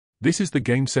This is the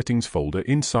game settings folder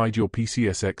inside your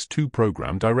PCSX2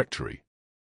 program directory.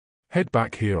 Head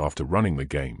back here after running the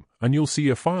game, and you'll see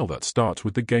a file that starts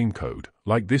with the game code,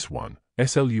 like this one,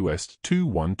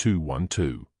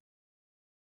 SLUS21212.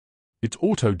 It's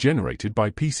auto-generated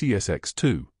by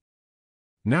PCSX2.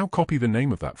 Now copy the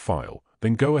name of that file,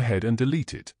 then go ahead and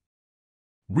delete it.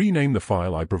 Rename the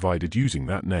file I provided using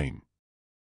that name.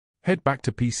 Head back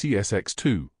to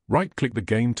PCSX2, right-click the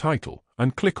game title,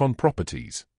 and click on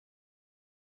Properties.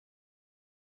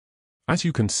 As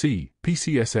you can see,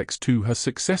 PCSX2 has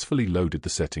successfully loaded the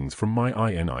settings from my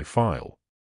INI file.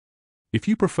 If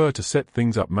you prefer to set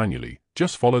things up manually,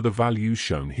 just follow the values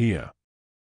shown here.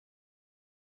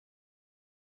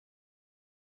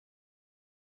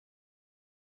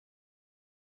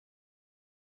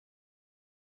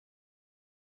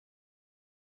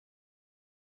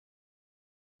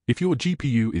 If your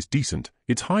GPU is decent,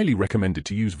 it's highly recommended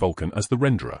to use Vulkan as the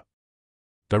renderer.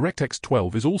 DirectX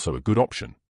 12 is also a good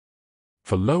option.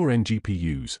 For lower-end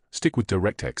GPUs, stick with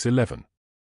DirectX 11.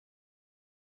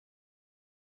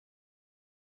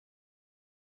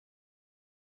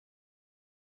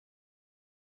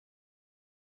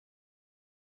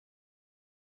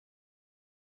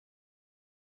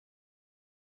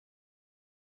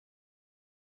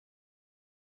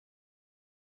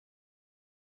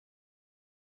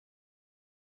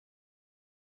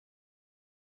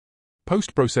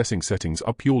 Post-processing settings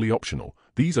are purely optional.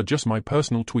 These are just my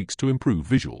personal tweaks to improve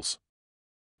visuals.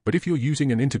 But if you're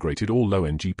using an integrated or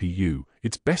low-end GPU,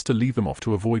 it's best to leave them off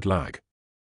to avoid lag.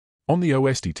 On the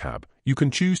OSD tab, you can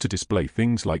choose to display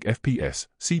things like FPS,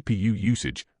 CPU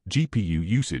usage, GPU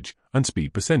usage, and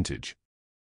speed percentage.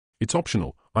 It's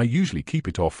optional. I usually keep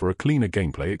it off for a cleaner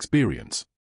gameplay experience.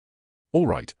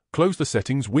 Alright, close the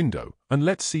settings window, and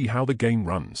let's see how the game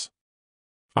runs.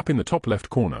 Up in the top left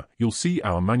corner, you'll see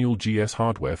our manual GS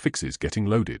hardware fixes getting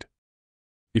loaded.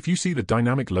 If you see the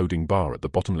dynamic loading bar at the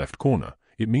bottom left corner,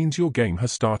 it means your game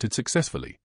has started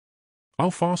successfully.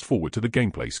 I'll fast forward to the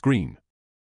gameplay screen.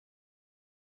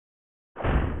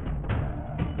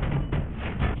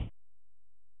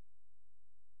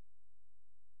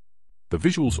 The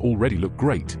visuals already look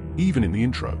great, even in the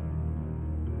intro.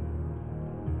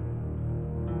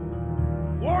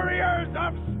 Warriors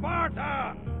of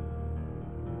Sparta!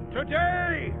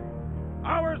 Today,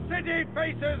 our city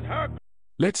faces her...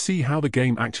 Let's see how the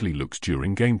game actually looks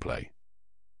during gameplay.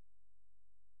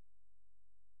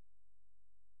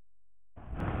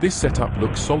 This setup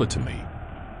looks solid to me.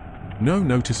 No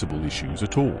noticeable issues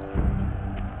at all.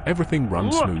 Everything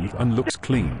runs smooth and looks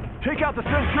clean. Take out the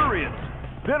Centurions!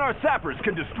 Then our sappers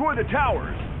can destroy the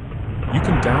towers! You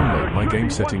can download my game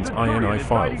settings INI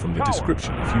file from the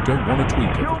description if you don't want to tweak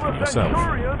everything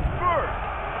yourself.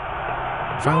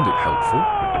 Found it helpful?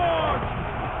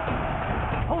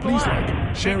 Please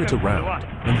like, share it around,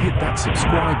 and hit that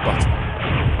subscribe button.